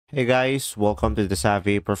Hey guys, welcome to the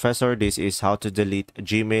Savvy Professor. This is how to delete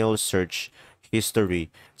Gmail search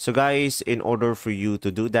history. So guys, in order for you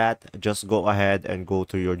to do that, just go ahead and go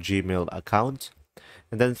to your Gmail account.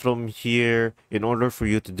 And then from here, in order for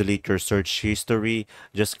you to delete your search history,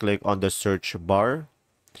 just click on the search bar.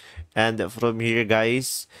 And from here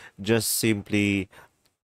guys, just simply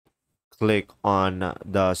click on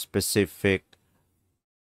the specific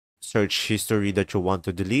search history that you want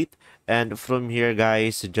to delete, and from here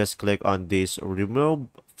guys just click on this remove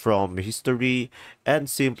from history, and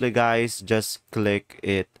simply guys just click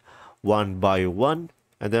it one by one,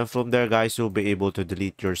 and then from there guys you'll be able to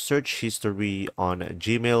delete your search history on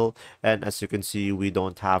Gmail. And as you can see, we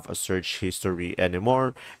don't have a search history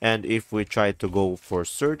anymore. And if we try to go for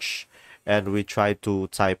search and we try to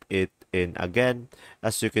type it in again,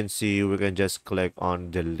 as you can see, we can just click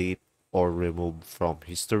on delete or remove from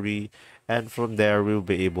history, and from there we'll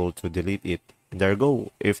be able to delete it. And there you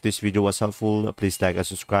go. If this video was helpful, please like and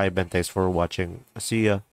subscribe, and thanks for watching. See ya.